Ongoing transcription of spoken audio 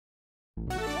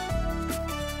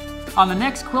On the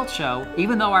next quilt show,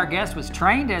 even though our guest was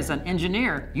trained as an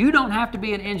engineer, you don't have to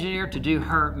be an engineer to do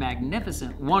her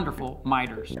magnificent, wonderful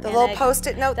miters. The little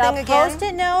Post-it note thing again? The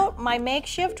Post-it note, my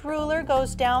makeshift ruler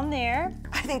goes down there.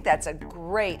 I think that's a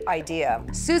great idea.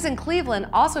 Susan Cleveland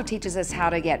also teaches us how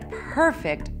to get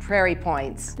perfect prairie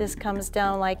points. This comes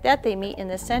down like that, they meet in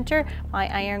the center, my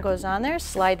iron goes on there,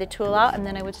 slide the tool out, and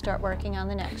then I would start working on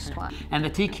the next one. And the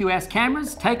TQS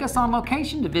cameras take us on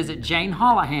location to visit Jane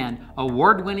Holohan,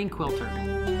 award-winning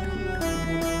quilter.